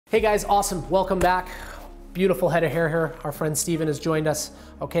Hey guys, awesome, welcome back. Beautiful head of hair here. Our friend Steven has joined us.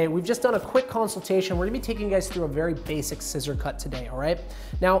 Okay, we've just done a quick consultation. We're gonna be taking you guys through a very basic scissor cut today, all right?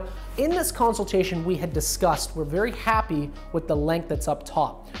 Now, in this consultation we had discussed, we're very happy with the length that's up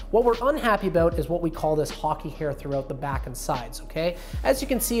top. What we're unhappy about is what we call this hockey hair throughout the back and sides, okay? As you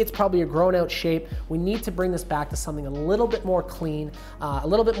can see, it's probably a grown out shape. We need to bring this back to something a little bit more clean, a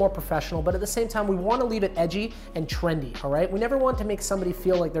little bit more professional, but at the same time, we wanna leave it edgy and trendy, all right? We never want to make somebody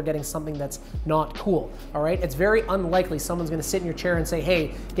feel like they're getting something that's not cool, all right? It's very unlikely someone's gonna sit in your chair and say,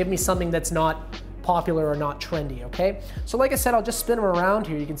 hey, give me something that's not popular or not trendy, okay? So like I said, I'll just spin them around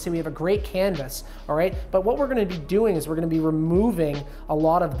here. You can see we have a great canvas, all right? But what we're gonna be doing is we're gonna be removing a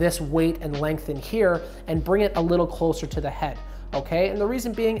lot of this weight and length in here and bring it a little closer to the head, okay? And the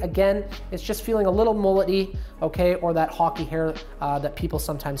reason being, again, it's just feeling a little mullet-y, okay? Or that hockey hair that people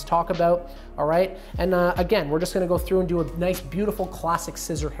sometimes talk about, all right? And again, we're just gonna go through and do a nice, beautiful, classic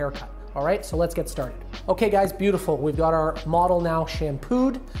scissor haircut. All right, so let's get started. Okay guys, beautiful. We've got our model now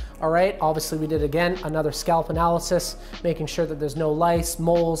shampooed. All right, obviously we did again another scalp analysis, making sure that there's no lice,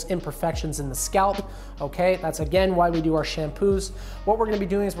 moles, imperfections in the scalp. Okay, that's again why we do our shampoos. What we're gonna be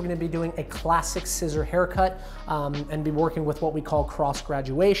doing is we're gonna be doing a classic scissor haircut and be working with what we call cross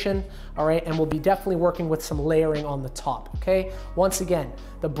graduation. All right, and we'll be definitely working with some layering on the top, okay? Once again,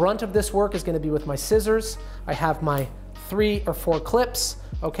 the brunt of this work is gonna be with my scissors. I have my 3 or 4 clips,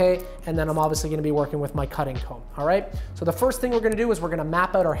 okay? And then I'm obviously gonna be working with my cutting comb, all right? So the first thing we're gonna do is we're gonna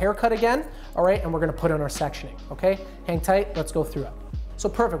map out our haircut again, all right? And we're gonna put in our sectioning, okay? Hang tight, let's go through it. So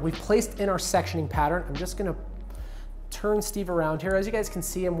perfect, we've placed in our sectioning pattern. I'm just gonna turn Steve around here. As you guys can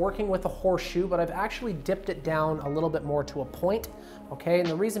see, I'm working with a horseshoe, but I've actually dipped it down a little bit more to a point, okay? And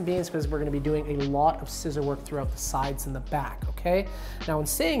the reason being is because we're gonna be doing a lot of scissor work throughout the sides and the back, okay? Now in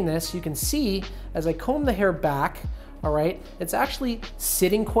saying this, you can see as I comb the hair back, all right, it's actually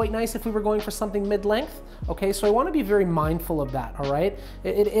sitting quite nice if we were going for something mid-length, okay? So I wanna be very mindful of that, all right?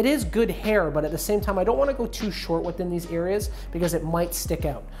 It is good hair, but at the same time, I don't wanna go too short within these areas because it might stick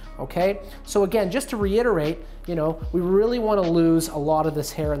out, okay? So again, just to reiterate, you know, we really wanna lose a lot of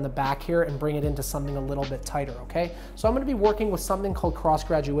this hair in the back here and bring it into something a little bit tighter, okay? So I'm gonna be working with something called cross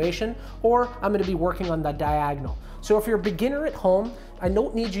graduation, or I'm gonna be working on the diagonal. So if you're a beginner at home, I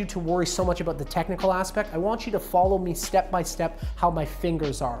don't need you to worry so much about the technical aspect. I want you to follow me step by step how my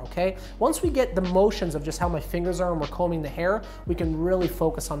fingers are, okay? Once we get the motions of just how my fingers are and we're combing the hair, we can really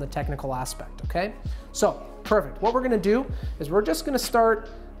focus on the technical aspect, okay? So, perfect. What we're gonna do is we're just gonna start,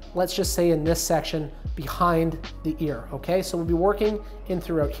 let's just say in this section, behind the ear, okay? So we'll be working in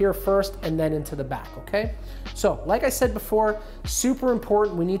throughout here first and then into the back, okay? So, like I said before, super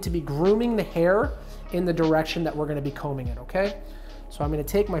important, we need to be grooming the hair in the direction that we're gonna be combing it, okay? So I'm gonna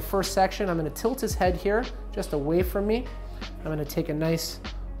take my first section, I'm gonna tilt his head here, just away from me. I'm gonna take a nice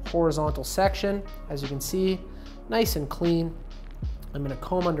horizontal section, as you can see, nice and clean. I'm gonna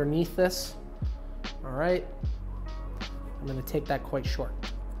comb underneath this, all right? I'm gonna take that quite short,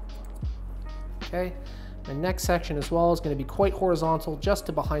 okay? The next section as well is gonna be quite horizontal, just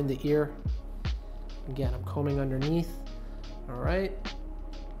to behind the ear. Again, I'm combing underneath, all right?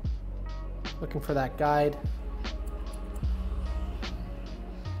 Looking for that guide.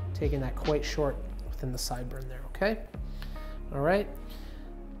 Taking that quite short within the sideburn there, okay? All right,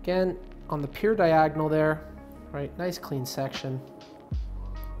 again, on the pure diagonal there, right, nice clean section,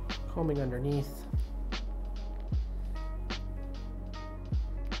 combing underneath.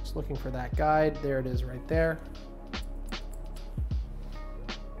 Just looking for that guide, there it is right there.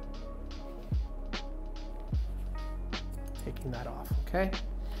 Taking that off, okay?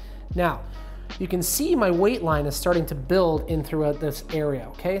 Now, you can see my weight line is starting to build in throughout this area,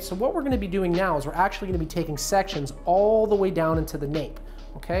 okay? So what we're gonna be doing now is we're actually gonna be taking sections all the way down into the nape,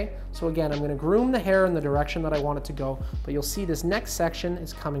 okay? So again, I'm gonna groom the hair in the direction that I want it to go, but you'll see this next section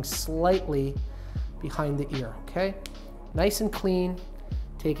is coming slightly behind the ear, okay? Nice and clean,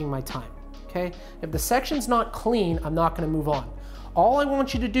 taking my time, okay? If the section's not clean, I'm not gonna move on. All I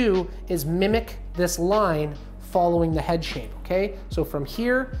want you to do is mimic this line following the head shape, okay? So from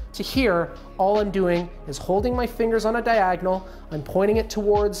here to here, all I'm doing is holding my fingers on a diagonal, I'm pointing it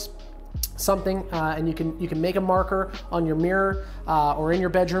towards something, and you can make a marker on your mirror or in your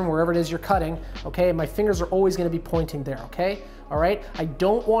bedroom, wherever it is you're cutting, okay? My fingers are always gonna be pointing there, okay? All right, I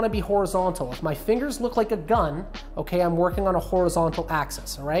don't wanna be horizontal. If my fingers look like a gun, okay, I'm working on a horizontal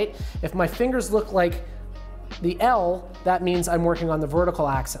axis, all right? If my fingers look like the L, that means I'm working on the vertical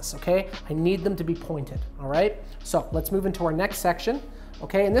axis, okay? I need them to be pointed, all right? So let's move into our next section,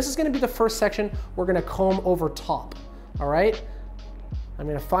 okay? And this is gonna be the first section we're gonna comb over top, all right? I'm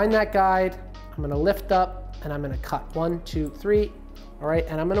gonna find that guide, I'm gonna lift up, and I'm gonna cut. 1, 2, 3, all right?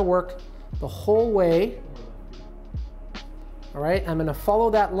 And I'm gonna work the whole way, all right? I'm gonna follow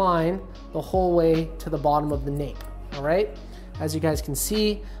that line the whole way to the bottom of the nape, all right? As you guys can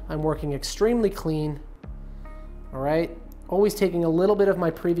see, I'm working extremely clean, all right? Always taking a little bit of my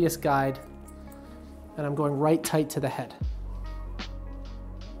previous guide, and I'm going right tight to the head.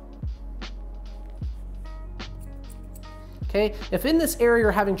 Okay, if in this area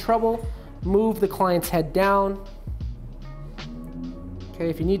you're having trouble, move the client's head down. Okay,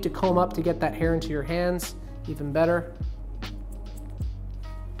 if you need to comb up to get that hair into your hands, even better.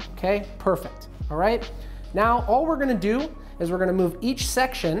 Okay, perfect, all right? Now, all we're gonna do is we're gonna move each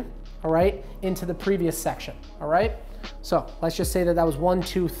section, all right, into the previous section, all right? So let's just say that that was 1,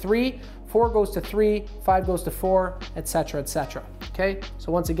 2, 3, 4 goes to 3, 5 goes to 4, etc., etc. Okay,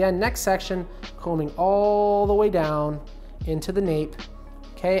 so once again, next section, combing all the way down into the nape.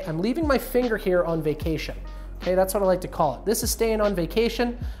 Okay, I'm leaving my finger here on vacation. Okay, that's what I like to call it. This is staying on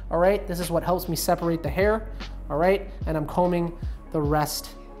vacation, all right? This is what helps me separate the hair, all right? And I'm combing the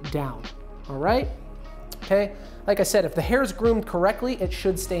rest down, all right? Okay, like I said, if the hair is groomed correctly, it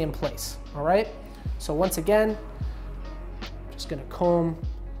should stay in place, all right? So once again, just gonna comb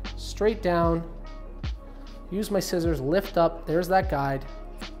straight down, use my scissors, lift up, there's that guide,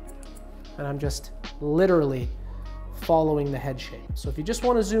 and I'm just literally following the head shape. So if you just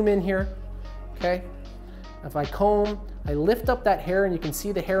want to zoom in here, okay, if I comb, I lift up that hair and you can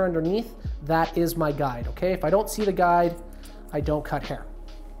see the hair underneath, that is my guide, okay? If I don't see the guide, I don't cut hair.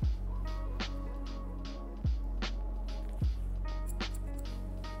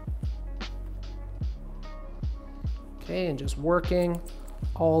 Okay, and just working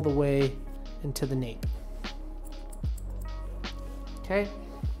all the way into the nape. Okay,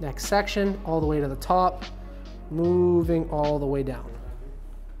 next section, all the way to the top, moving all the way down.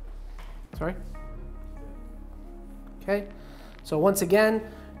 Sorry. Okay, so once again,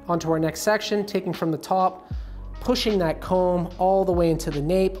 onto our next section, taking from the top, pushing that comb all the way into the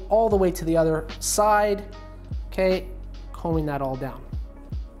nape, all the way to the other side. Okay, combing that all down.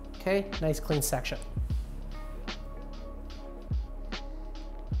 Okay, nice clean section.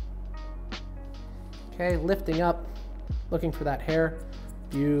 Okay, lifting up, looking for that hair.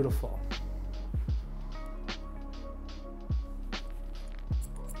 Beautiful.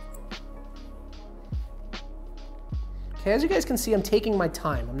 Okay, as you guys can see, I'm taking my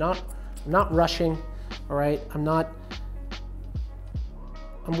time. I'm not rushing, all right? I'm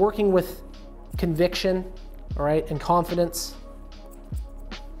working with conviction, all right, and confidence,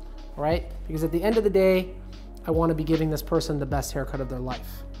 all right? Because at the end of the day, I want to be giving this person the best haircut of their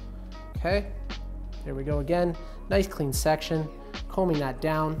life, okay? There we go again. Nice clean section, combing that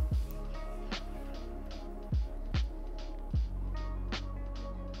down.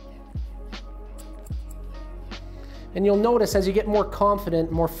 And you'll notice as you get more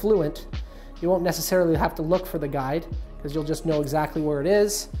confident, more fluent, you won't necessarily have to look for the guide because you'll just know exactly where it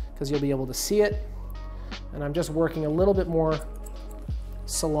is because you'll be able to see it. And I'm just working a little bit more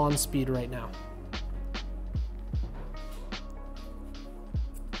salon speed right now.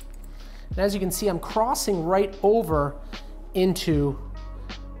 And as you can see, I'm crossing right over into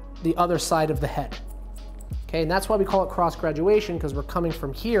the other side of the head. Okay, and that's why we call it cross graduation, because we're coming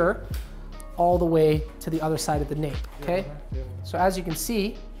from here all the way to the other side of the nape, okay? So as you can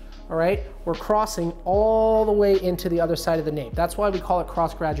see, all right, we're crossing all the way into the other side of the nape. That's why we call it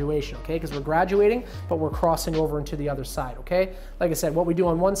cross graduation, okay? Because we're graduating, but we're crossing over into the other side, okay? Like I said, what we do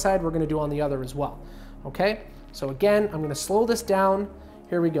on one side, we're gonna do on the other as well, okay? So again, I'm gonna slow this down.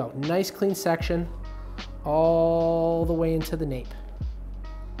 Here we go, nice clean section, all the way into the nape.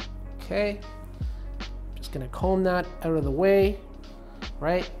 Okay, just gonna comb that out of the way,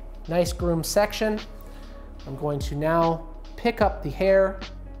 right? Nice groomed section. I'm going to now pick up the hair.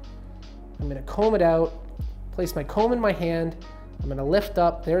 I'm gonna comb it out, place my comb in my hand. I'm gonna lift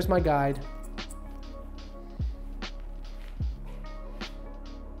up, there's my guide.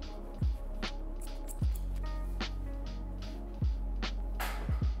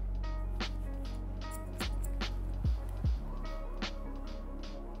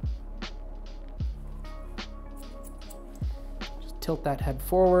 Tilt that head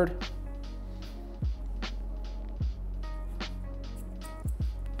forward.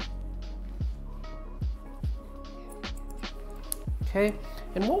 Okay,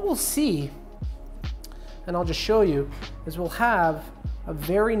 and what we'll see, and I'll just show you, is we'll have a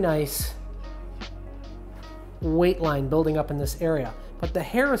very nice weight line building up in this area. But the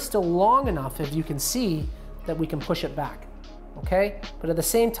hair is still long enough, if you can see, that we can push it back, okay? But at the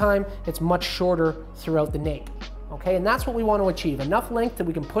same time, it's much shorter throughout the nape. Okay, and that's what we want to achieve. Enough length that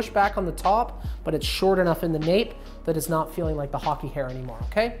we can push back on the top, but it's short enough in the nape that it's not feeling like the hockey hair anymore,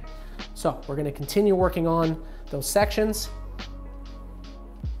 okay? So we're going to continue working on those sections.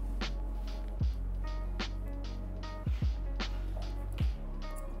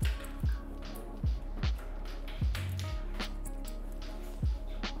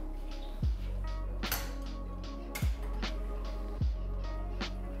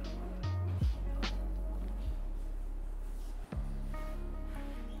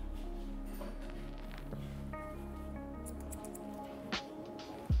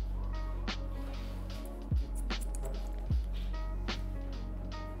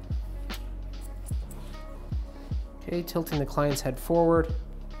 Okay, tilting the client's head forward.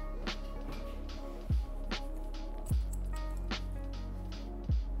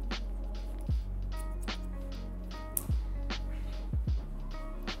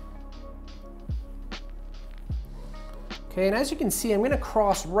 Okay, and as you can see, I'm going to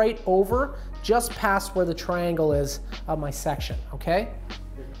cross right over just past where the triangle is of my section, okay?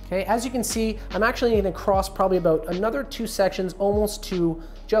 Okay, as you can see, I'm actually going to cross probably about another 2 sections almost to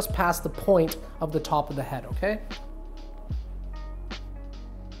just past the point of the top of the head, okay?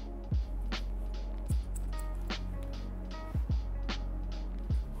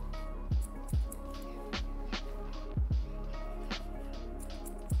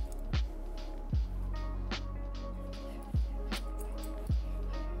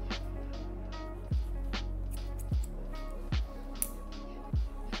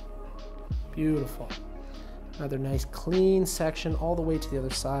 Beautiful. Another nice clean section all the way to the other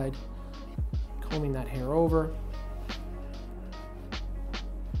side. Combing that hair over.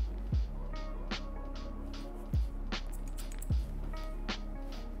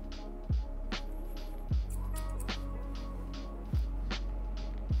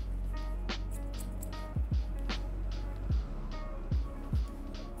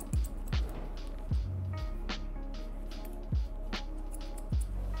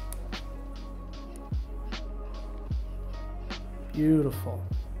 Beautiful.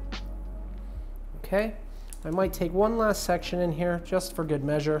 Okay, I might take one last section in here just for good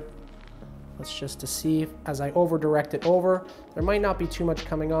measure. Let's just to see, as I over direct it over, there might not be too much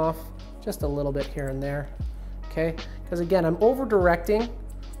coming off, just a little bit here and there. Okay, because again, I'm over directing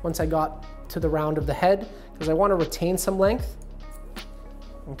once I got to the round of the head because I want to retain some length.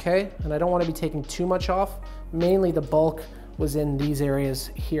 Okay, and I don't want to be taking too much off. Mainly the bulk was in these areas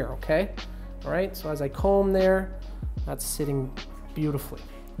here, okay? All right, so as I comb there, that's sitting beautifully,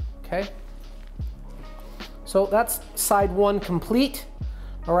 okay? So that's side one complete,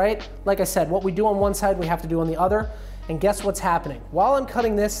 all right? Like I said, what we do on one side, we have to do on the other. And guess what's happening? While I'm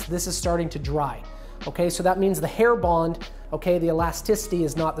cutting this is starting to dry, okay? So that means the hair bond, okay, the elasticity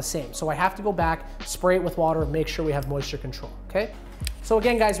is not the same. So I have to go back, spray it with water, and make sure we have moisture control, okay? So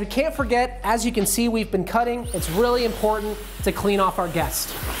again, guys, we can't forget, as you can see, we've been cutting. It's really important to clean off our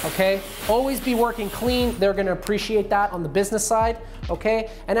guest, okay? Always be working clean. They're gonna appreciate that on the business side,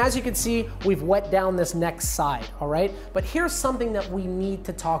 okay? And as you can see, we've wet down this next side, all right? But here's something that we need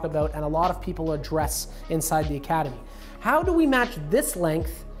to talk about and a lot of people address inside the academy. How do we match this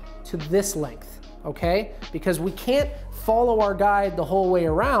length to this length, okay? Because we can't follow our guide the whole way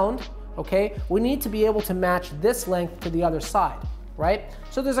around, okay? We need to be able to match this length to the other side. Right?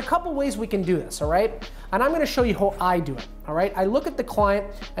 So there's a couple ways we can do this, all right? And I'm gonna show you how I do it, all right? I look at the client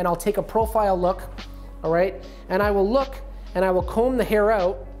and I'll take a profile look, all right? And I will look and I will comb the hair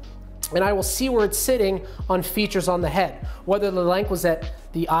out and I will see where it's sitting on features on the head, whether the length was at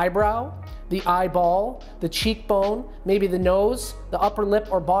the eyebrow, the eyeball, the cheekbone, maybe the nose, the upper lip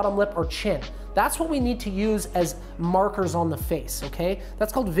or bottom lip or chin. That's what we need to use as markers on the face, okay?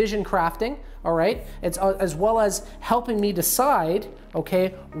 That's called vision crafting, all right? It's as well as helping me decide,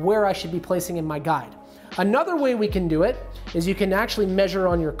 okay, where I should be placing in my guide. Another way we can do it is you can actually measure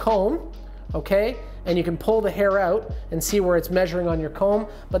on your comb, okay? And you can pull the hair out and see where it's measuring on your comb,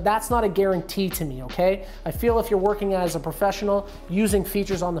 but that's not a guarantee to me, okay? I feel if you're working as a professional, using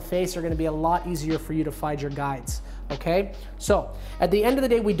features on the face are gonna be a lot easier for you to find your guides, okay? So at the end of the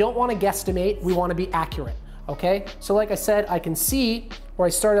day, we don't wanna guesstimate, we wanna be accurate, okay? So like I said, I can see where I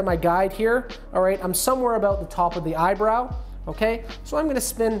started my guide here, all right? I'm somewhere about the top of the eyebrow, okay? So I'm gonna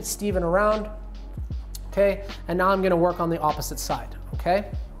spin Steven around, okay? And now I'm gonna work on the opposite side, okay?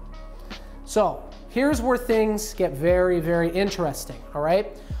 So here's where things get very, very interesting, all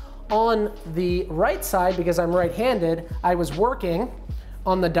right? On the right side, because I'm right-handed, I was working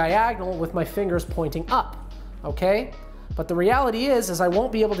on the diagonal with my fingers pointing up, okay? But the reality is I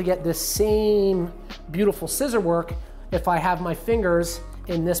won't be able to get this same beautiful scissor work if I have my fingers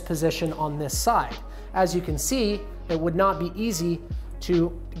in this position on this side. as you can see, it would not be easy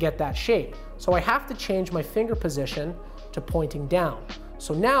to get that shape. So I have to change my finger position to pointing down.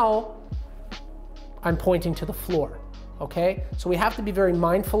 So now I'm pointing to the floor, okay? So we have to be very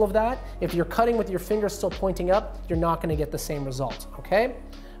mindful of that. If you're cutting with your fingers still pointing up, you're not gonna get the same result, okay?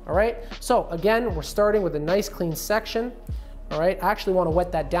 All right, so again, we're starting with a nice clean section. All right, I actually wanna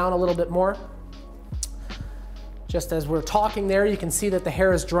wet that down a little bit more. Just as we're talking there, you can see that the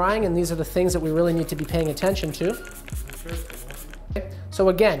hair is drying, and these are the things that we really need to be paying attention to. Okay. So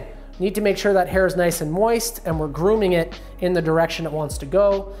again, need to make sure that hair is nice and moist, and we're grooming it in the direction it wants to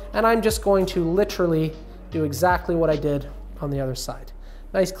go. And I'm just going to literally do exactly what I did on the other side.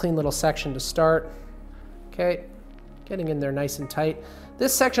 Nice clean little section to start. Okay, getting in there nice and tight.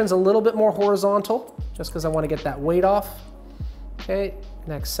 This section's a little bit more horizontal, just because I want to get that weight off. Okay,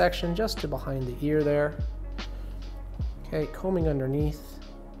 next section just to behind the ear there. Okay, combing underneath.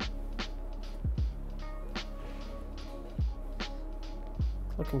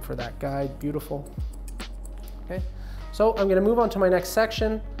 Looking for that guide, beautiful. Okay, so I'm gonna move on to my next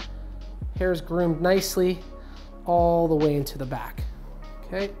section. Hair's groomed nicely all the way into the back.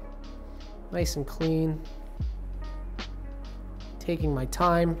 Okay, nice and clean. Taking my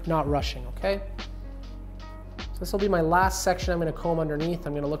time, not rushing, okay? So this will be my last section I'm gonna comb underneath.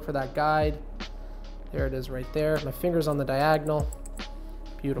 I'm gonna look for that guide. There it is right there. My finger's on the diagonal.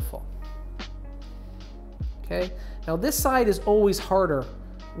 Beautiful. Okay, now this side is always harder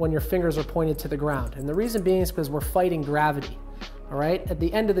when your fingers are pointed to the ground. And the reason being is because we're fighting gravity, all right? At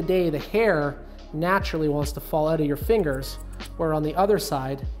the end of the day, the hair naturally wants to fall out of your fingers, where on the other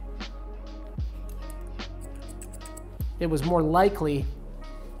side, it was more likely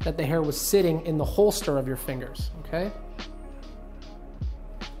that the hair was sitting in the holster of your fingers, okay?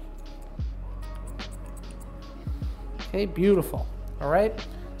 Okay, beautiful, all right?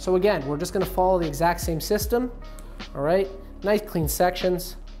 So again, we're just gonna follow the exact same system, all right? Nice clean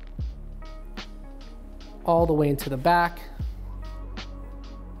sections, all the way into the back.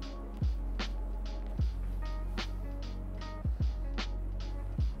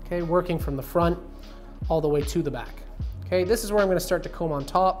 Okay, working from the front all the way to the back. Okay, this is where I'm gonna start to comb on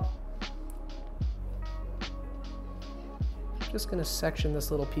top. Just gonna section this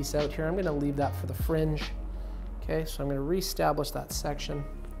little piece out here. I'm gonna leave that for the fringe. Okay, so I'm going to reestablish that section.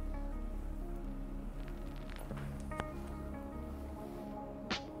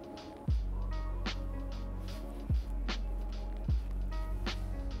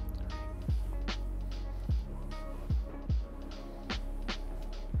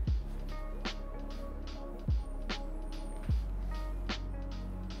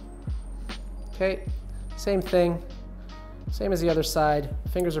 Okay, same thing, same as the other side.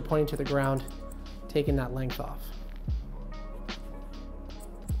 Fingers are pointing to the ground, taking that length off.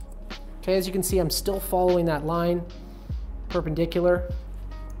 Okay, as you can see, I'm still following that line perpendicular.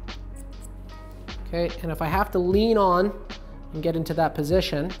 Okay, and if I have to lean on and get into that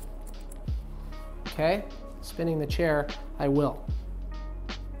position, okay, spinning the chair, I will.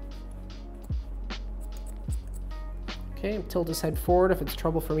 Okay, tilt his head forward if it's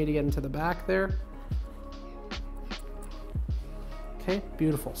trouble for me to get into the back there. Okay,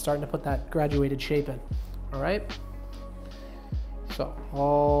 beautiful, starting to put that graduated shape in, all right? So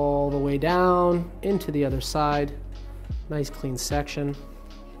all the way down into the other side, nice clean section.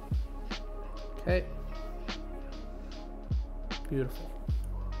 Okay, beautiful.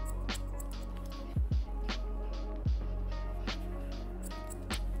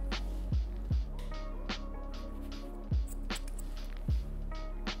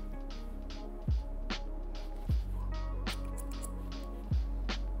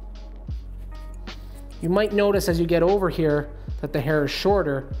 You might notice as you get over here that the hair is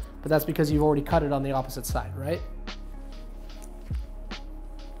shorter, but that's because you've already cut it on the opposite side, right?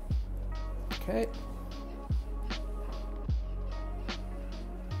 Okay.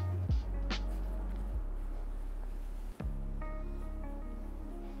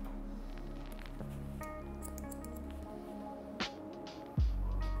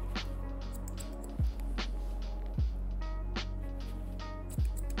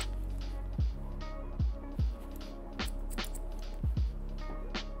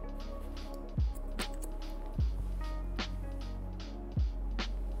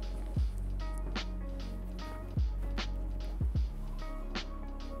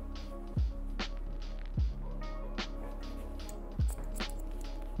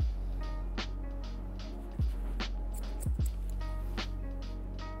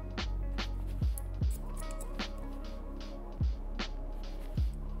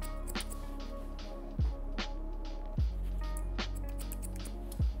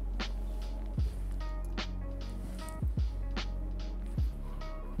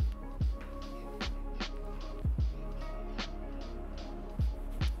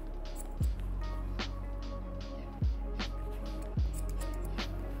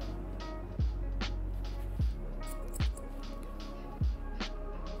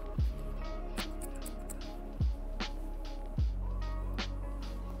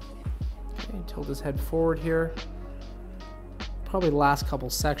 Tilt his head forward here. Probably the last couple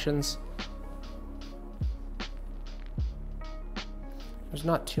sections. There's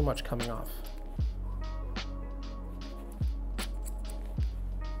not too much coming off.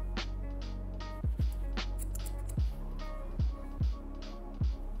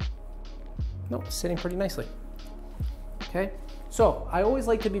 Nope, sitting pretty nicely. Okay, so I always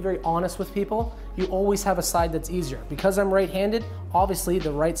like to be very honest with people. You always have a side that's easier. Because I'm right-handed, obviously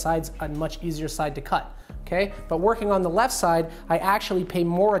the right side's a much easier side to cut. Okay, but working on the left side, I actually pay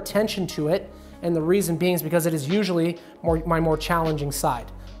more attention to it, and the reason being is because it is usually my more challenging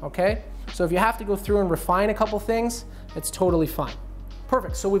side. Okay, so if you have to go through and refine a couple things, it's totally fine.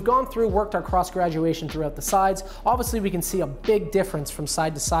 Perfect, so we've gone through, worked our cross graduation throughout the sides. Obviously we can see a big difference from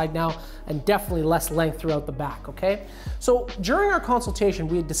side to side now, and definitely less length throughout the back, okay? So during our consultation,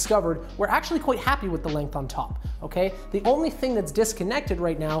 we had discovered we're actually quite happy with the length on top, okay? The only thing that's disconnected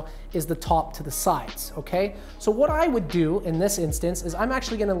right now is the top to the sides, okay? So what I would do in this instance is I'm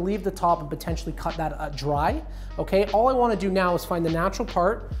actually gonna leave the top and potentially cut that dry, okay? All I wanna do now is find the natural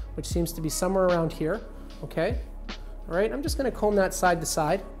part, which seems to be somewhere around here, okay? All right, I'm just gonna comb that side to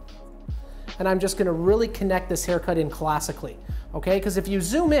side, and I'm just gonna really connect this haircut in classically, okay? Because if you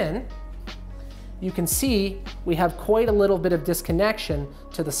zoom in, you can see we have quite a little bit of disconnection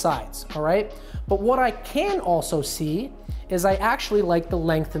to the sides, all right? But what I can also see is I actually like the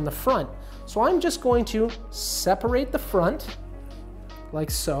length in the front. So I'm just going to separate the front,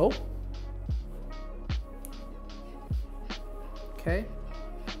 like so. Okay,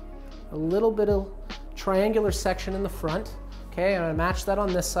 a little bit of triangular section in the front. Okay, and I match that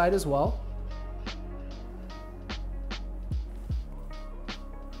on this side as well.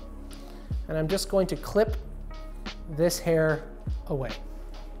 And I'm just going to clip this hair away.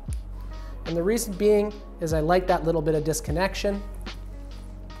 And the reason being is I like that little bit of disconnection.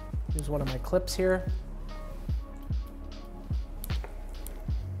 Here's one of my clips here.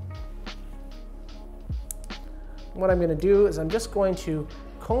 What I'm going to do is I'm just going to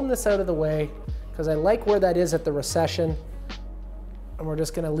comb this out of the way because I like where that is at the recession, and we're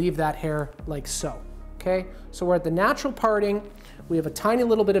just going to leave that hair like so. Okay, so we're at the natural parting. We have a tiny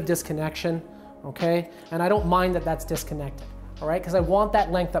little bit of disconnection, okay, and I don't mind that that's disconnected, all right, because I want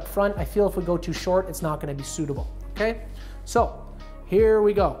that length up front. I feel if we go too short, it's not going to be suitable. Okay, so here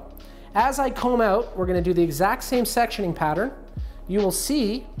we go. As I comb out, we're going to do the exact same sectioning pattern. You will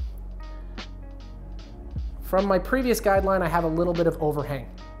see from my previous guideline, I have a little bit of overhang,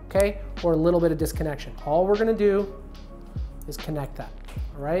 okay, or a little bit of disconnection. All we're gonna do is connect that,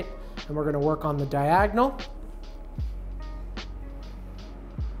 all right? And we're gonna work on the diagonal.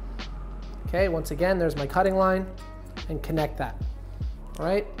 Okay, once again, there's my cutting line, and connect that, all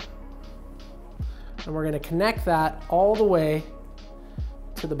right? And we're gonna connect that all the way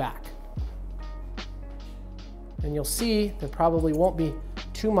to the back. And you'll see there probably won't be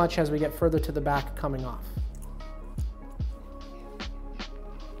too much as we get further to the back coming off.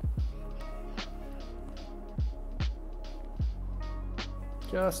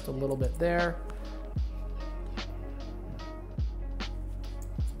 Just a little bit there.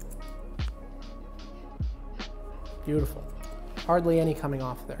 Beautiful. Hardly any coming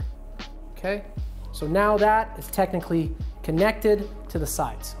off there. Okay, so now that is technically connected to the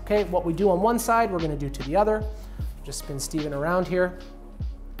sides. Okay, what we do on one side, we're going to do to the other. Just spin Steven around here.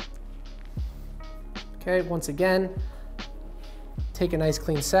 Okay, once again, take a nice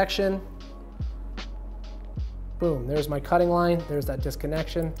clean section. Boom, there's my cutting line, there's that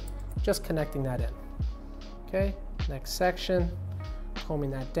disconnection, just connecting that in. Okay, next section,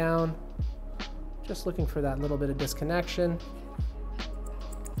 combing that down, just looking for that little bit of disconnection,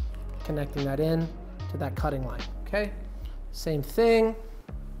 connecting that in to that cutting line, okay? Same thing.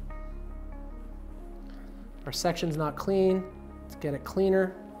 Our section's not clean, let's get it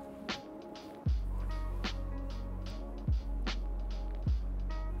cleaner.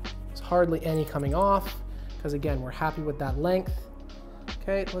 There's hardly any coming off, because again, we're happy with that length.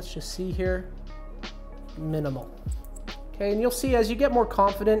 Okay, let's just see here, minimal. Okay, and you'll see as you get more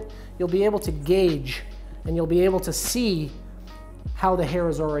confident, you'll be able to gauge and you'll be able to see how the hair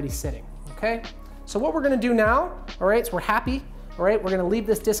is already sitting, okay? So what we're gonna do now, all right, so we're happy, all right, we're gonna leave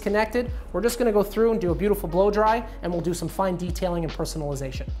this disconnected. We're just gonna go through and do a beautiful blow dry, and we'll do some fine detailing and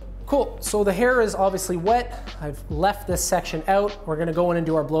personalization. Cool, so the hair is obviously wet. I've left this section out. We're gonna go in and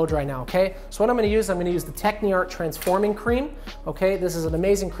do our blow dry now, okay? So what I'm gonna use the Techniart Transforming Cream, okay? This is an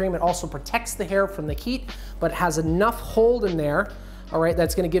amazing cream. It also protects the hair from the heat, but has enough hold in there, all right,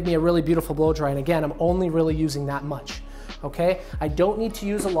 that's gonna give me a really beautiful blow dry. And again, I'm only really using that much, okay? I don't need to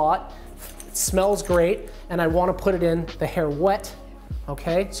use a lot. It smells great, and I wanna put it in the hair wet,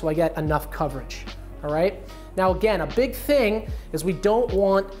 okay? So I get enough coverage, all right? Now again, a big thing is we don't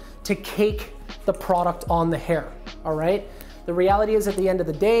want to cake the product on the hair, all right? The reality is at the end of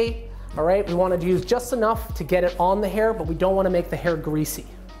the day, all right, we want to use just enough to get it on the hair, but we don't want to make the hair greasy.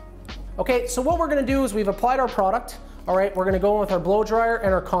 Okay, so what we're going to do is we've applied our product, all right? We're going to go in with our blow dryer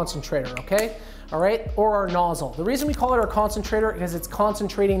and our concentrator, okay? All right, or our nozzle. The reason we call it our concentrator is it's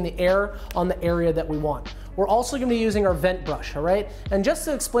concentrating the air on the area that we want. We're also going to be using our vent brush, all right? And just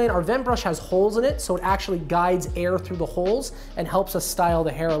to explain, our vent brush has holes in it, so it actually guides air through the holes and helps us style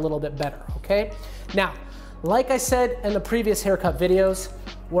the hair a little bit better, okay? Now, like I said in the previous haircut videos,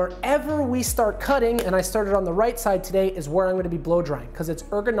 wherever we start cutting, and I started on the right side today, is where I'm going to be blow drying because it's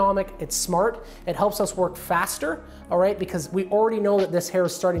ergonomic, it's smart, it helps us work faster, all right, because we already know that this hair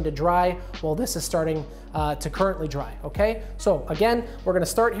is starting to dry while this is starting to currently dry, okay? So again, we're going to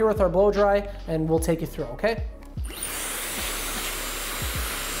start here with our blow dry and we'll take you through, okay?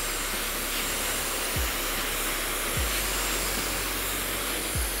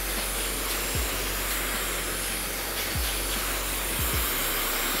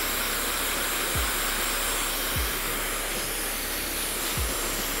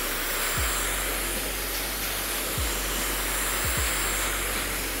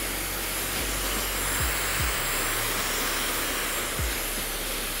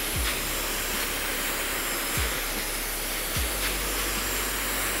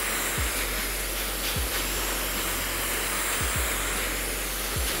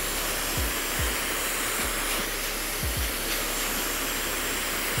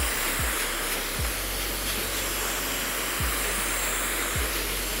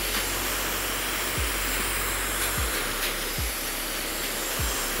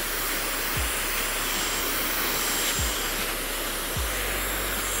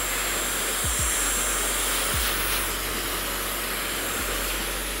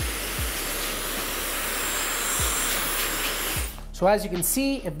 So as you can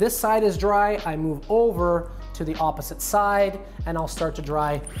see, if this side is dry, I move over to the opposite side and I'll start to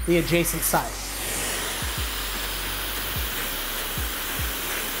dry the adjacent side.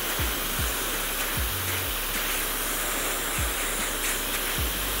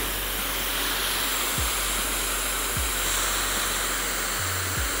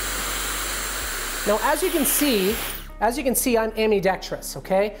 Now, as you can see, I'm ambidextrous,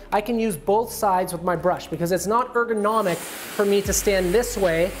 okay? I can use both sides with my brush because it's not ergonomic for me to stand this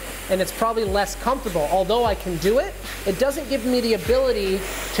way, and it's probably less comfortable. Although I can do it, it doesn't give me the ability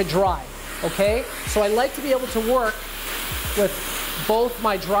to dry, okay? So I like to be able to work with both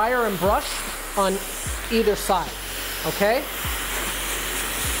my dryer and brush on either side, okay?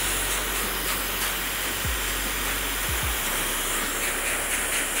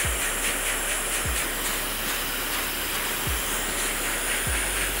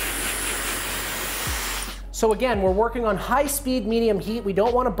 So again, we're working on high speed, medium heat. We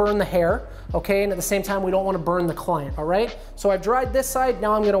don't want to burn the hair, okay? And at the same time, we don't want to burn the client, all right? So I've dried this side,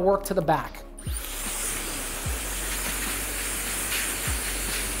 now I'm going to work to the back.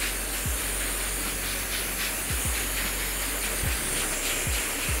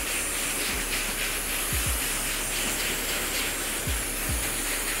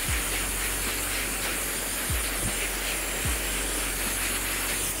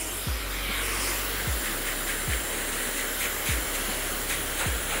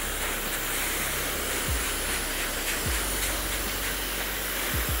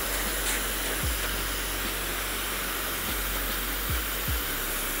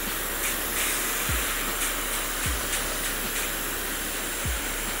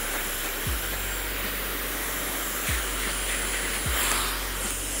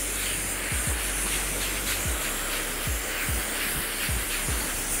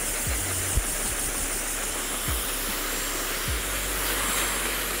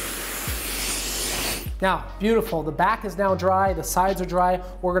 Now, beautiful, the back is now dry, the sides are dry,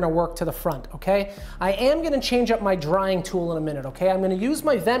 we're gonna work to the front, okay? I am gonna change up my drying tool in a minute, okay? I'm gonna use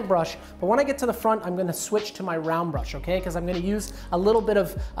my vent brush, but when I get to the front, I'm gonna switch to my round brush, okay? Because I'm gonna use a little bit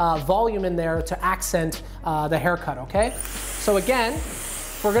of volume in there to accent the haircut, okay? So again,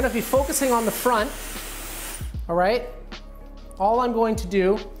 we're gonna be focusing on the front, all right? All I'm going to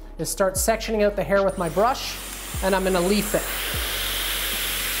do is start sectioning out the hair with my brush, and I'm gonna leaf it.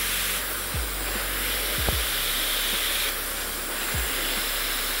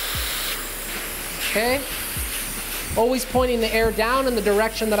 Okay, always pointing the air down in the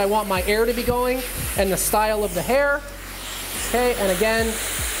direction that I want my air to be going and the style of the hair. Okay, and again,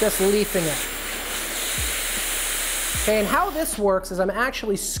 just leafing it. Okay, and how this works is I'm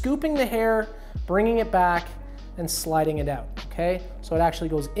actually scooping the hair, bringing it back, and sliding it out. okay? So it actually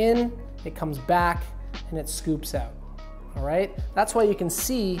goes in, it comes back, and it scoops out, all right? That's why you can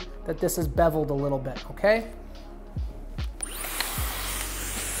see that this is beveled a little bit, okay?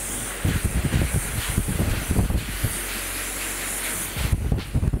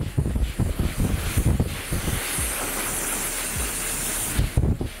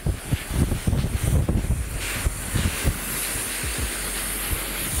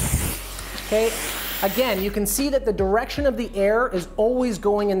 Okay, again, you can see that the direction of the air is always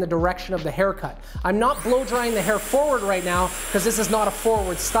going in the direction of the haircut. I'm not blow drying the hair forward right now because this is not a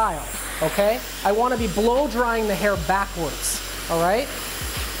forward style, okay? I want to be blow drying the hair backwards, all right?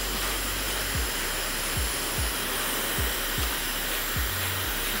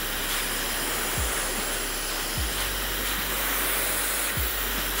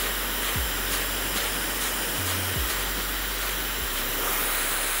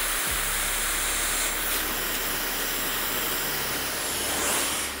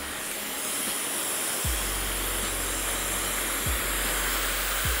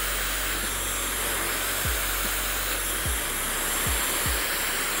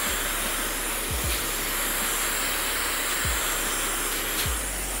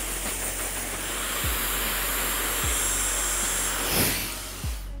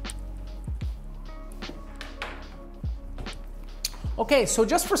 Okay, so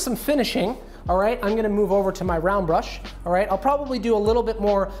just for some finishing, all right, I'm gonna move over to my round brush, all right? I'll probably do a little bit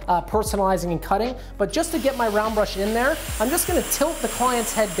more personalizing and cutting, but just to get my round brush in there, I'm just gonna tilt the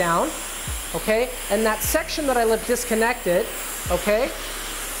client's head down, okay? And that section that I left disconnected, okay?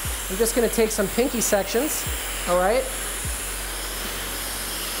 I'm just gonna take some pinky sections, all right?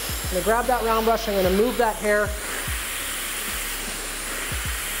 I'm gonna grab that round brush, I'm gonna move that hair.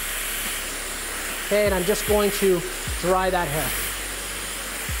 Okay, and I'm just going to dry that hair.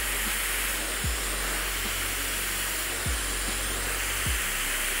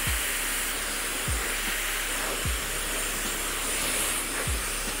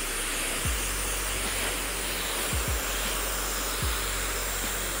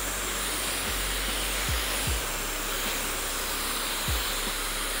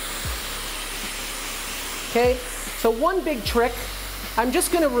 Okay, so one big trick, I'm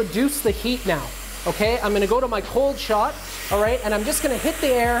just gonna reduce the heat now, okay? I'm gonna go to my cold shot, all right, and I'm just gonna hit the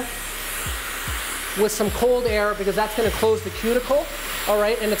air with some cold air because that's gonna close the cuticle, all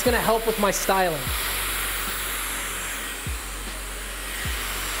right, and it's gonna help with my styling.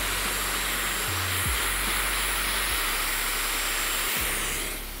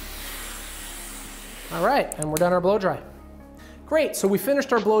 All right, and we're done our blow dry. Great, so we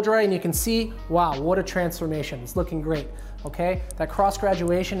finished our blow dry and you can see, wow, what a transformation. It's looking great, okay? That cross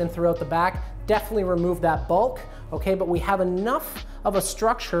graduation and throughout the back, definitely remove that bulk, okay? But we have enough of a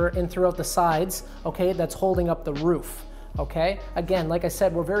structure in throughout the sides, okay, that's holding up the roof, okay? Again, like I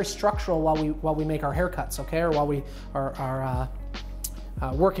said, we're very structural while we make our haircuts, okay? Or while we are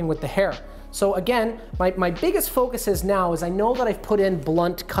working with the hair. So again, my biggest focus is now is I know that I've put in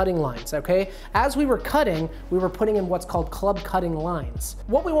blunt cutting lines, okay? As we were cutting, we were putting in what's called club cutting lines.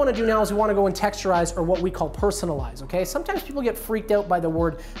 What we wanna do now is we wanna go and texturize, or what we call personalize, okay? Sometimes people get freaked out by the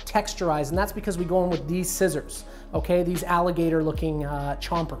word texturize, and that's because we go in with these scissors, okay? These alligator looking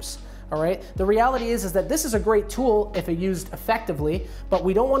chompers. All right. The reality is that this is a great tool if it used effectively, but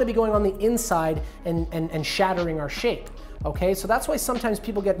we don't want to be going on the inside and shattering our shape. Okay, so that's why sometimes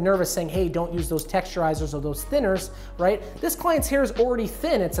people get nervous saying, hey, don't use those texturizers or those thinners, right? This client's hair is already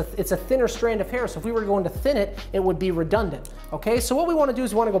thin. It's a thinner strand of hair, so if we were going to thin it, it would be redundant. Okay, so what we want to do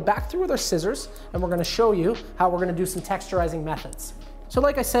is we want to go back through with our scissors, and we're going to show you how we're going to do some texturizing methods. So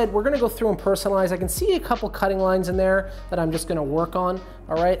like I said, we're gonna go through and personalize. I can see a couple cutting lines in there that I'm just gonna work on,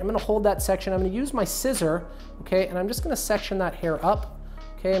 all right? I'm gonna hold that section. I'm gonna use my scissor, okay? And I'm just gonna section that hair up,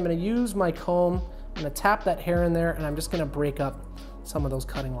 okay? I'm gonna use my comb, I'm gonna tap that hair in there, and I'm just gonna break up some of those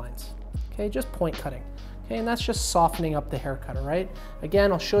cutting lines, okay? Just point cutting, okay? And that's just softening up the haircut, all right?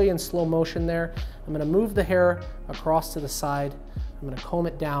 Again, I'll show you in slow motion there. I'm gonna move the hair across to the side. I'm gonna comb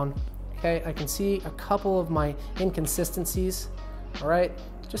it down, okay? I can see a couple of my inconsistencies. All right,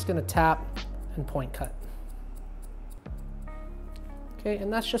 just gonna tap and point cut. Okay,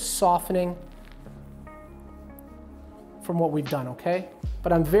 and that's just softening from what we've done, okay?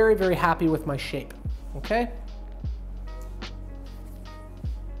 But I'm very, very happy with my shape, okay?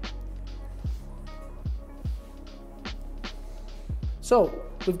 So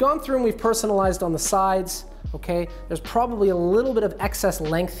we've gone through and we've personalized on the sides, okay? There's probably a little bit of excess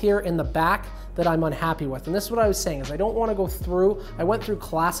length here in the back that I'm unhappy with. And this is what I was saying, is I don't wanna go through, I went through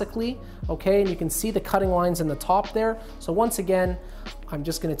classically, okay? And you can see the cutting lines in the top there. So once again, I'm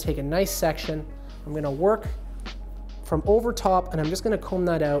just gonna take a nice section, I'm gonna work from over top, and I'm just gonna comb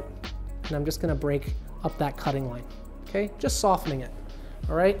that out, and I'm just gonna break up that cutting line, okay? Just softening it,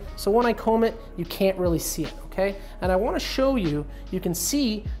 all right? So when I comb it, you can't really see it, okay? And I wanna show you, you can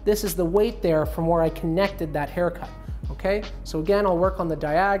see this is the weight there from where I connected that haircut, okay? So again, I'll work on the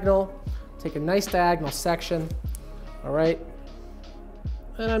diagonal, take a nice diagonal section, all right?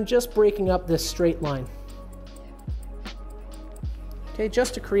 And I'm just breaking up this straight line, okay?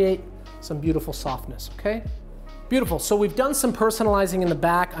 Just to create some beautiful softness, okay? Beautiful, so we've done some personalizing in the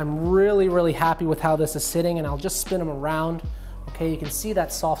back. I'm really, really happy with how this is sitting, and I'll just spin them around. Okay, you can see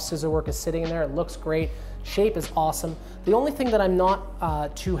that soft scissor work is sitting in there. It looks great. Shape is awesome. The only thing that I'm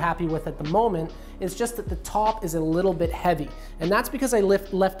not too happy with at the moment is just that the top is a little bit heavy, and that's because I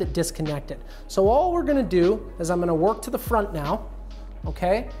left it disconnected. So all we're gonna do is I'm gonna work to the front now,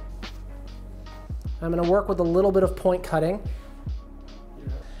 okay? I'm gonna work with a little bit of point cutting.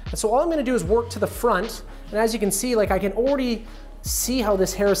 And so all I'm gonna do is work to the front, and as you can see, like I can already see how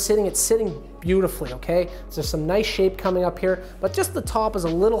this hair is sitting. It's sitting beautifully, okay? So there's some nice shape coming up here, but just the top is a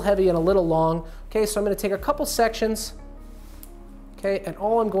little heavy and a little long. Okay, so I'm gonna take a couple sections, okay, and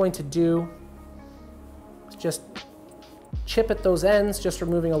all I'm going to do is just chip at those ends, just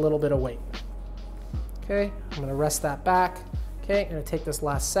removing a little bit of weight. Okay, I'm gonna rest that back. Okay, I'm gonna take this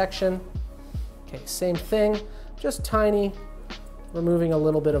last section. Okay, same thing, just tiny, removing a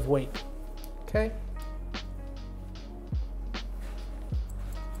little bit of weight, okay?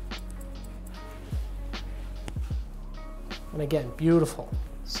 And again, beautiful,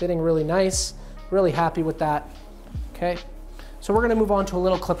 sitting really nice, really happy with that, okay? So we're gonna move on to a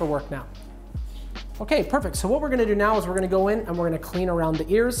little clipper work now. Okay, perfect, so what we're gonna do now is we're gonna go in and we're gonna clean around the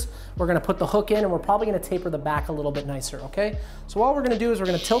ears, we're gonna put the hook in, and we're probably gonna taper the back a little bit nicer, okay? So all we're gonna do is we're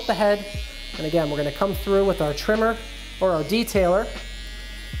gonna tilt the head, and again, we're gonna come through with our trimmer or our detailer,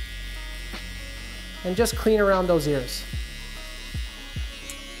 and just clean around those ears.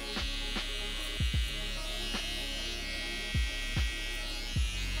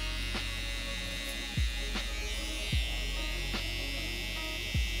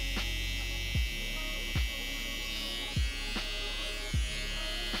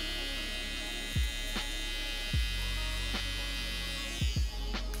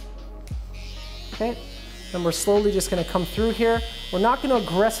 Okay, and we're slowly just gonna come through here. We're not gonna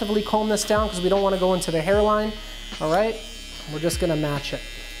aggressively comb this down because we don't wanna go into the hairline, all right? We're just gonna match it.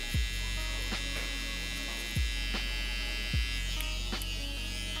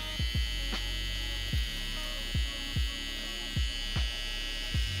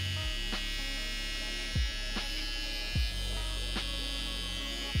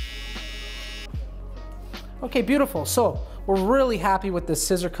 Okay, beautiful. So we're really happy with this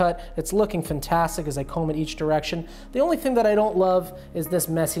scissor cut. It's looking fantastic as I comb it each direction. The only thing that I don't love is this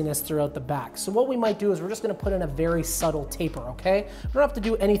messiness throughout the back. So what we might do is we're just gonna put in a very subtle taper, okay? We don't have to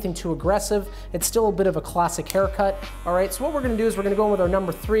do anything too aggressive. It's still a bit of a classic haircut, all right? So what we're gonna do is we're gonna go in with our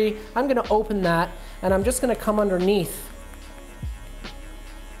number 3. I'm gonna open that, and I'm just gonna come underneath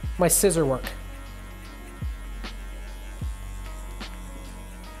my scissor work.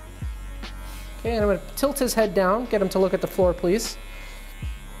 Okay, and I'm gonna tilt his head down, get him to look at the floor, please.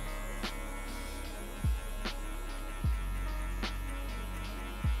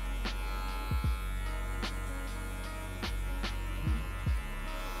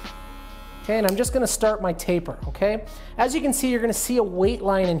 Okay, and I'm just gonna start my taper, okay? As you can see, you're gonna see a weight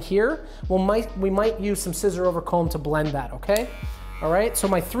line in here. We might use some scissor over comb to blend that, okay? All right, so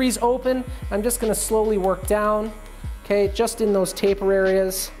my 3's open. I'm just gonna slowly work down, okay, just in those taper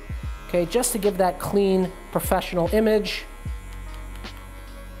areas. Okay, just to give that clean, professional image.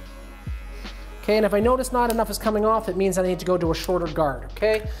 Okay, and if I notice not enough is coming off, it means I need to go to a shorter guard,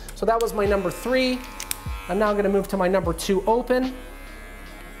 okay? So that was my number 3. I'm now gonna move to my number 2 open.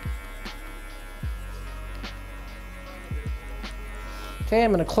 Okay,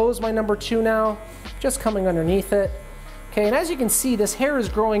 I'm gonna close my number 2 now, just coming underneath it. Okay, and as you can see, this hair is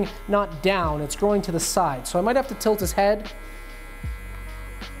growing not down, it's growing to the side. So I might have to tilt his head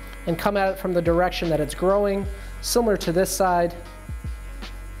and come at it from the direction that it's growing, similar to this side.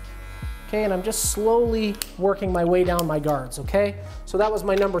 Okay, and I'm just slowly working my way down my guards, okay? So that was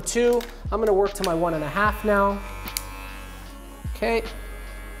my number 2. I'm gonna work to my 1.5 now. Okay.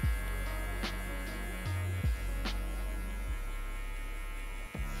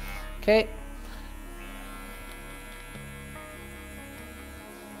 Okay.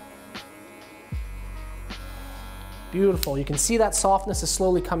 Beautiful. You can see that softness is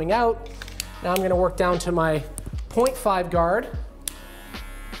slowly coming out. Now I'm going to work down to my 0.5 guard.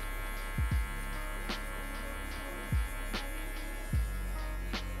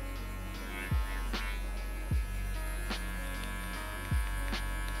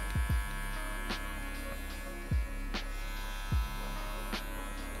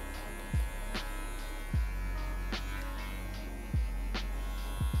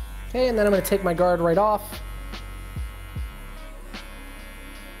 Okay, and then I'm going to take my guard right off.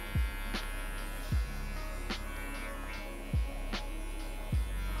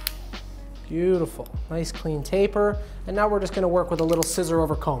 Beautiful, nice clean taper. And now we're just going to work with a little scissor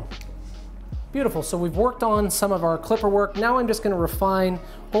over comb. Beautiful, so we've worked on some of our clipper work. Now I'm just going to refine,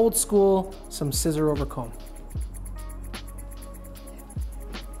 old school, some scissor over comb.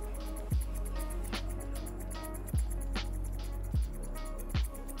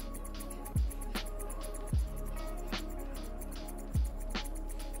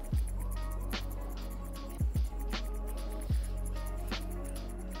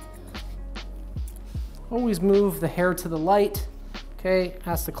 Always move the hair to the light. Okay,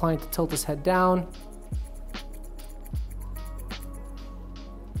 ask the client to tilt his head down.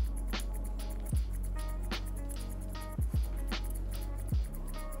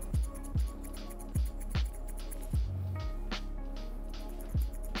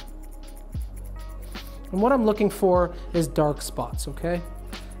 And what I'm looking for is dark spots, okay?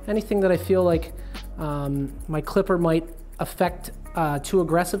 Anything that I feel like my clipper might affect too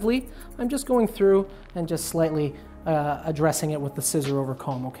aggressively, I'm just going through and just slightly addressing it with the scissor over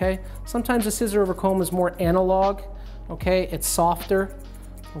comb, okay? Sometimes the scissor over comb is more analog, okay? It's softer,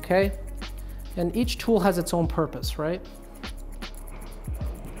 okay? And each tool has its own purpose, right?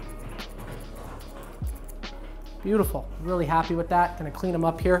 Beautiful, really happy with that. Gonna clean them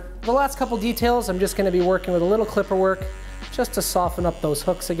up here. The last couple details, I'm just gonna be working with a little clipper work just to soften up those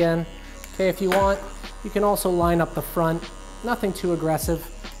hooks again. Okay, if you want, you can also line up the front. Nothing too aggressive,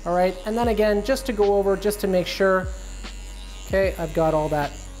 all right? And then again, just to go over, just to make sure, okay, I've got all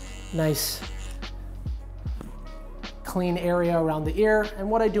that nice clean area around the ear. And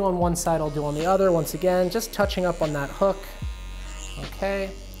what I do on one side, I'll do on the other. Once again, just touching up on that hook. Okay,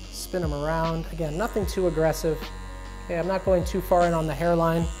 spin them around. Again, nothing too aggressive. Okay, I'm not going too far in on the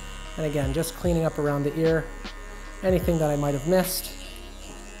hairline. And again, just cleaning up around the ear. Anything that I might have missed.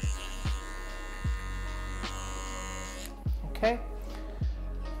 Okay.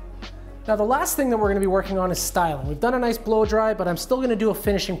 Now the last thing that we're going to be working on is styling. We've done a nice blow dry, but I'm still going to do a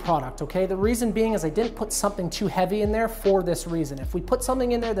finishing product, okay? The reason being is I didn't put something too heavy in there for this reason. If we put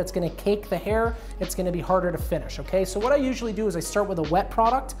something in there that's going to cake the hair, it's going to be harder to finish, okay? So what I usually do is I start with a wet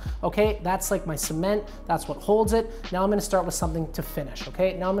product, okay? That's like my cement, that's what holds it. Now I'm going to start with something to finish,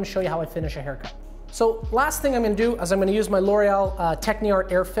 okay? Now I'm going to show you how I finish a haircut. So last thing I'm going to do is I'm going to use my L'Oreal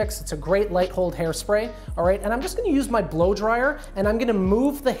Techniart Air Fix. It's a great light hold hairspray, all right? And I'm just going to use my blow dryer and I'm going to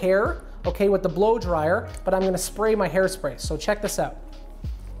move the hair, okay, with the blow dryer, but I'm going to spray my hairspray. So check this out.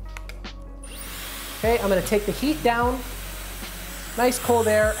 Okay, I'm going to take the heat down, nice cold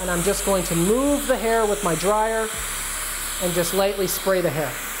air, and I'm just going to move the hair with my dryer and just lightly spray the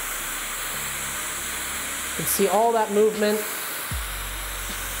hair. You can see all that movement.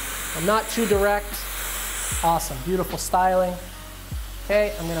 I'm not too direct. Awesome, beautiful styling.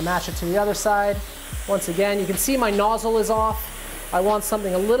 Okay, I'm gonna match it to the other side. Once again, you can see my nozzle is off. I want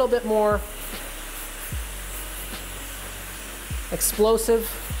something a little bit more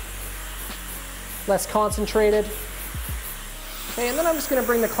explosive, less concentrated. Okay, and then I'm just gonna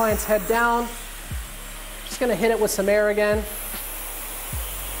bring the client's head down. Just gonna hit it with some air again.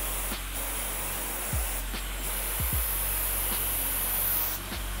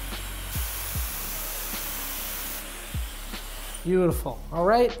 Beautiful, all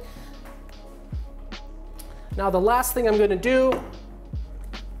right. Now the last thing I'm gonna do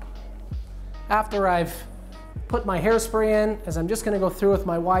after I've put my hairspray in is I'm just gonna go through with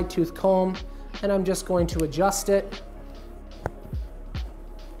my wide tooth comb and I'm just going to adjust it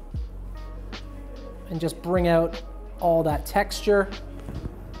and just bring out all that texture.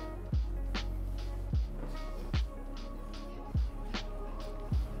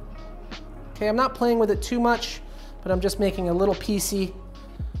 Okay, I'm not playing with it too much, but I'm just making a little piecey,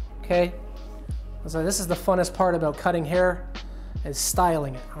 okay? So this is the funnest part about cutting hair, is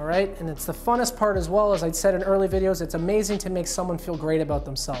styling it, all right? And it's the funnest part as well, as I said in early videos, it's amazing to make someone feel great about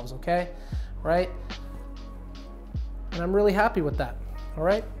themselves, okay? Right? And I'm really happy with that, all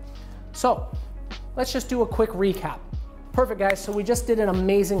right? So, let's just do a quick recap. Perfect, guys, so we just did an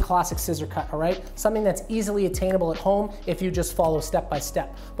amazing classic scissor cut, all right? Something that's easily attainable at home if you just follow step by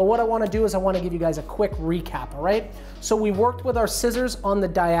step. But what I wanna do is I wanna give you guys a quick recap, all right? So we worked with our scissors on the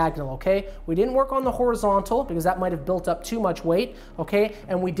diagonal, okay? We didn't work on the horizontal because that might have built up too much weight, okay?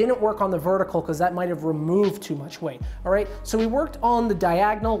 And we didn't work on the vertical because that might have removed too much weight, all right? So we worked on the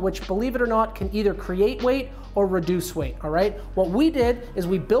diagonal, which, believe it or not, can either create weight or reduce weight, all right? What we did is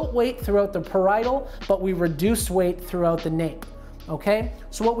we built weight throughout the parietal, but we reduced weight throughout the nape, okay?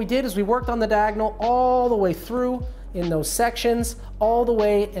 So what we did is we worked on the diagonal all the way through, in those sections all the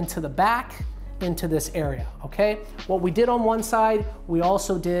way into the back, into this area, okay? What we did on one side, we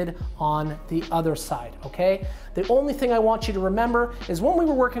also did on the other side, okay? The only thing I want you to remember is when we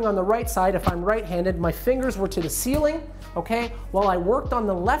were working on the right side, if I'm right-handed, my fingers were to the ceiling, okay? While I worked on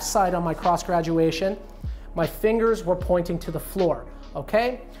the left side on my cross graduation, my fingers were pointing to the floor,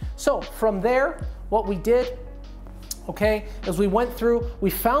 okay? So from there, what we did, okay, as we went through, we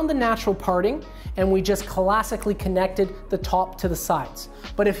found the natural parting and we just classically connected the top to the sides.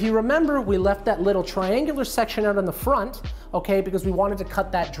 But if you remember, we left that little triangular section out on the front, okay, because we wanted to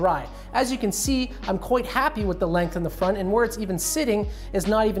cut that dry. As you can see, I'm quite happy with the length in the front, and where it's even sitting is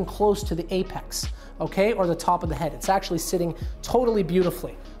not even close to the apex, okay, or the top of the head. It's actually sitting totally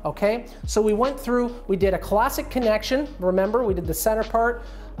beautifully, okay? So we went through, we did a classic connection. Remember, we did the center part,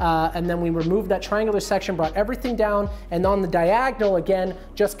 and then we removed that triangular section, brought everything down, and on the diagonal, again,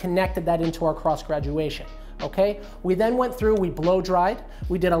 just connected that into our cross graduation, okay? We then went through, we blow dried,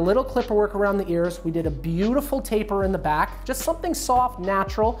 we did a little clipper work around the ears, we did a beautiful taper in the back, just something soft,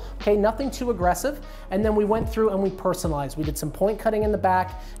 natural, okay, nothing too aggressive, and then we went through and we personalized. We did some point cutting in the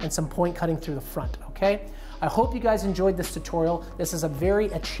back and some point cutting through the front, okay? I hope you guys enjoyed this tutorial. This is a very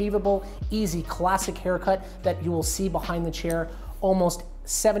achievable, easy, classic haircut that you will see behind the chair almost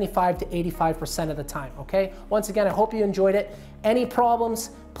 75 to 85% of the time, okay? Once again, I hope you enjoyed it. Any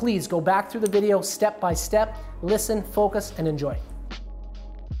problems, please go back through the video step by step, listen, focus, and enjoy.